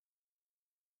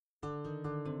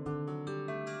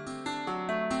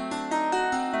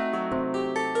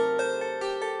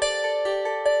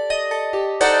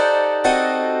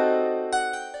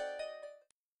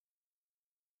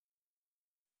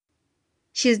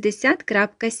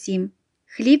60.7.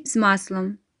 Хліб з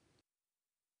маслом.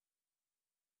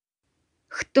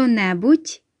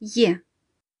 Хто-небудь є.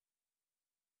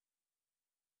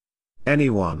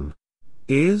 Anyone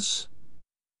is.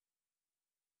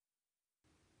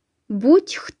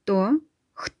 Будь-хто,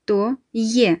 хто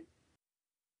є.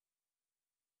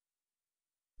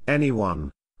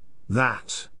 Anyone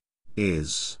that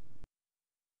is.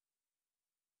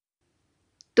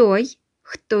 Той,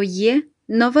 хто є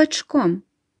новачком.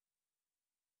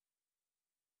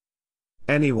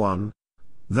 Anyone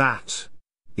that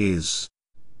is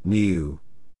new.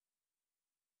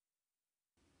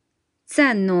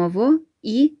 Це ново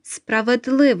і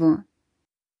справедливо.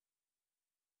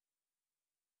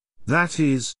 That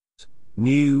is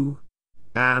new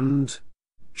and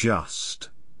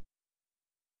just.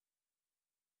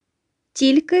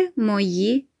 Тільки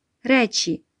мої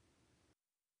речі.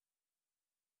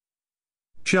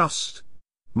 Just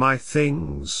my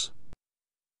things.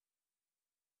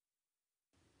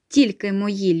 Тільки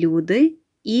мої люди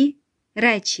і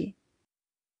речі.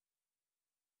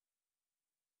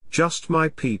 Just my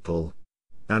people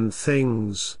and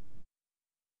things.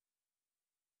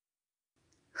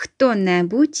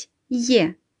 Хто-небудь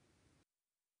є.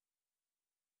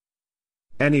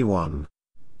 Anyone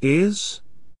is.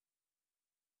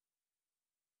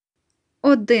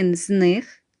 Один з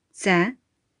них – це.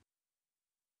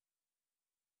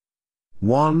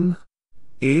 One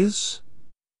is.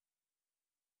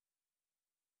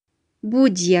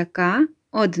 Будь-яка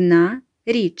одна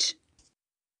річ.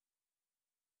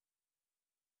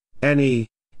 Any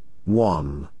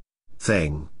one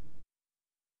thing.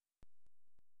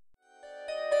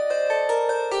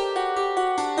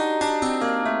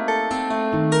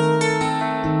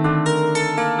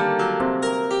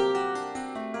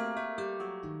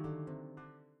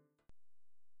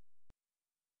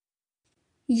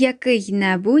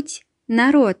 Який-небудь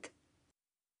народ.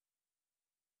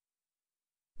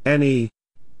 Any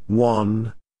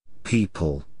one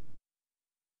people.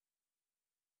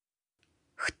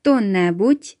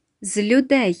 Хто-небудь з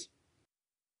людей.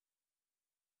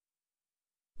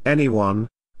 Anyone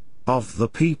of the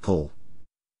people.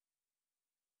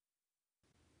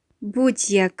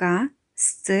 Будь-яка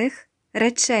з цих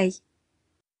речей.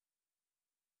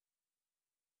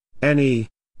 Any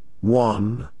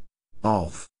one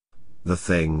of the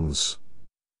things.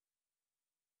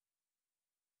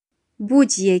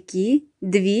 Будь-які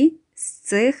дві з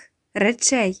цих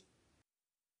речей.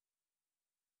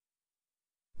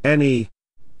 Any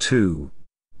two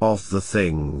of the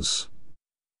things.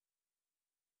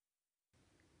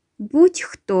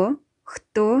 Будь-хто,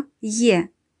 хто є.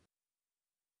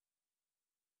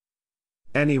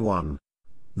 Anyone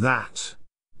that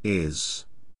is.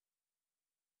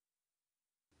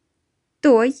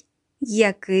 Той,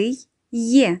 який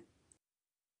є.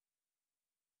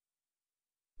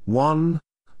 One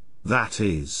that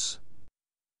is.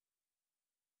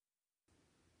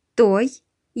 Той,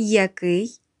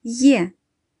 який є.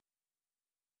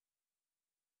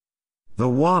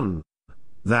 The one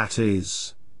that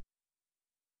is.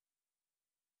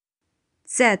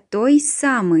 Це той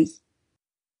самий.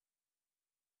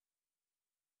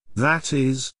 That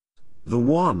is the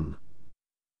one.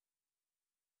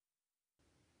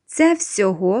 Це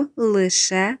всього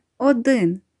лише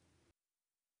один.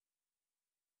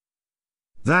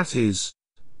 That is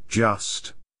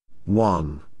just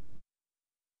one.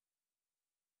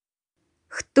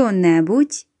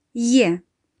 Хто-небудь є.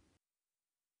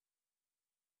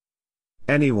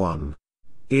 Anyone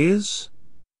is.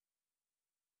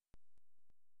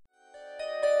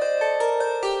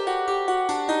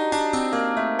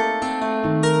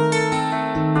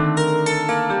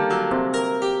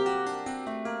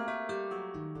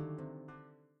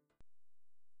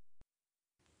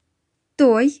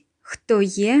 Той, хто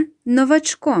є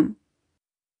новачком.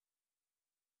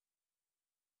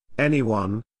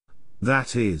 Anyone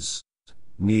that is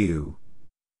new.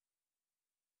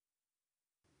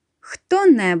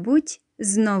 Хто-небудь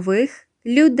з нових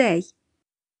людей.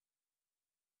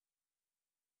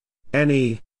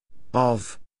 Any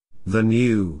of the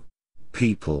new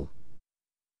people.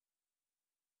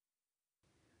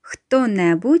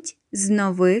 Хто-небудь з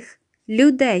нових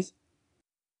людей.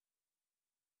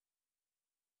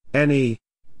 Any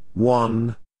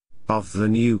one of the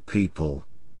new people.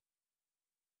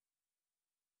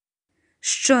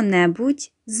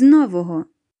 Що-небудь з нового.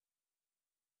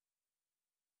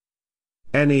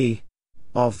 Any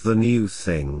of the new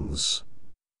things.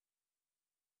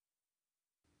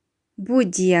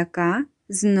 Будь-яка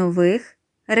з нових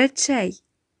речей.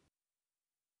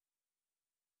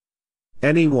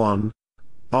 Any one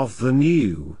of the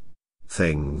new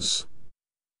things.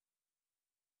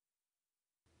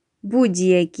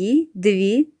 Будь-які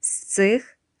дві з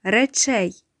цих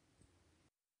речей.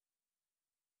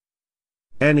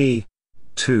 Any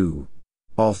two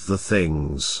of the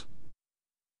things.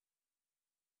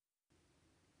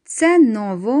 Це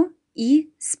ново і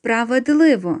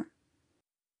справедливо.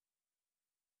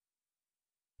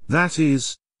 That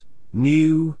is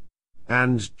new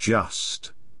and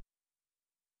just.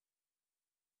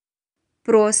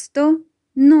 Просто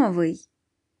новий.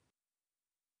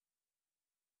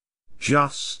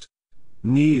 Just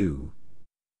new.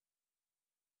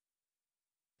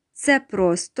 Це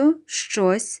просто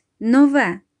щось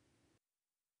нове.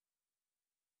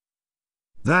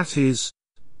 That is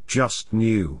just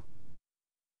new.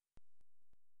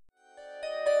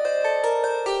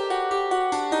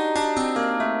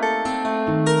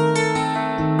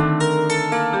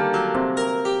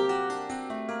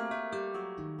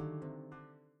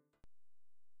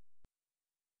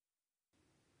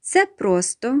 Це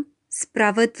просто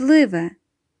справедливе.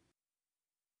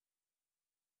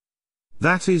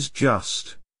 That is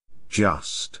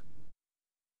just.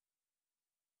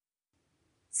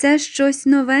 Це щось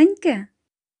новеньке?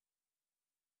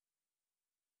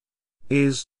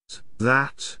 Is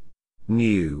that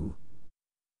new?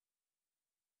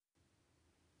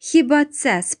 Хіба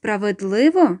це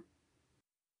справедливо?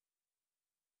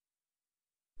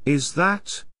 Is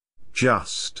that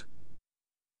just?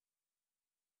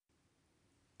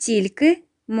 Тільки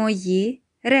мої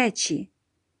речі.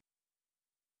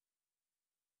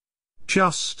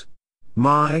 Just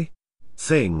my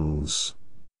things.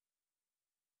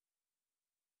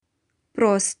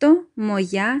 Просто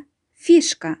моя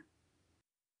фішка.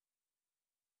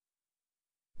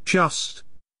 Just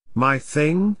my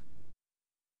thing.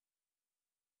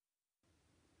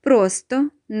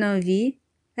 Просто нові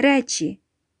речі.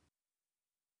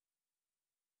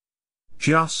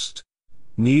 Just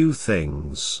new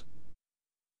things.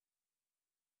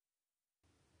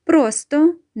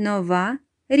 Просто нова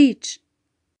річ.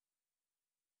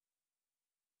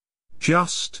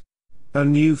 Just a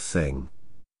new thing.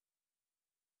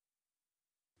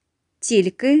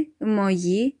 Тільки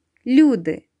мої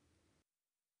люди.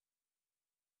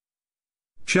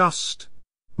 Just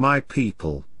my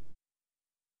people.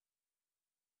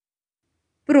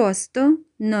 Просто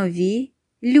нові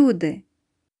люди.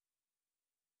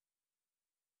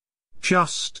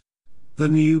 Just the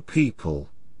new people.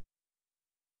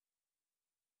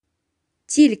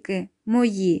 Тільки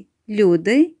мої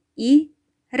люди і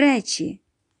речі.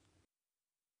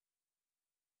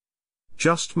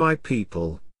 Just my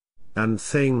people and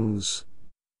things.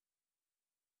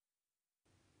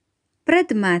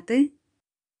 Предмети,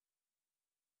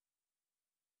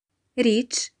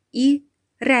 річ і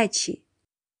речі.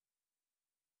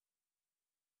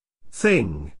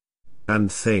 Thing and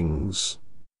things.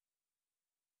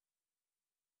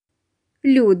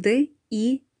 Люди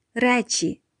і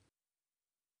речі.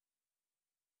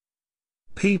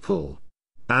 People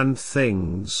and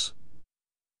things.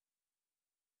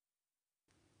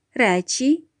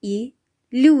 Речі і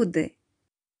люди.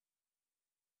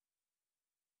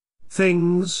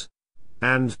 Things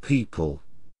and people.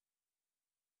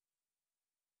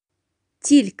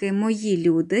 Тільки мої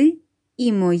люди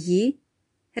і мої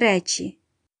речі.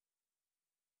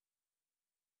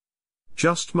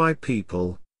 Just my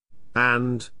people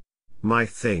and my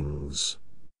things.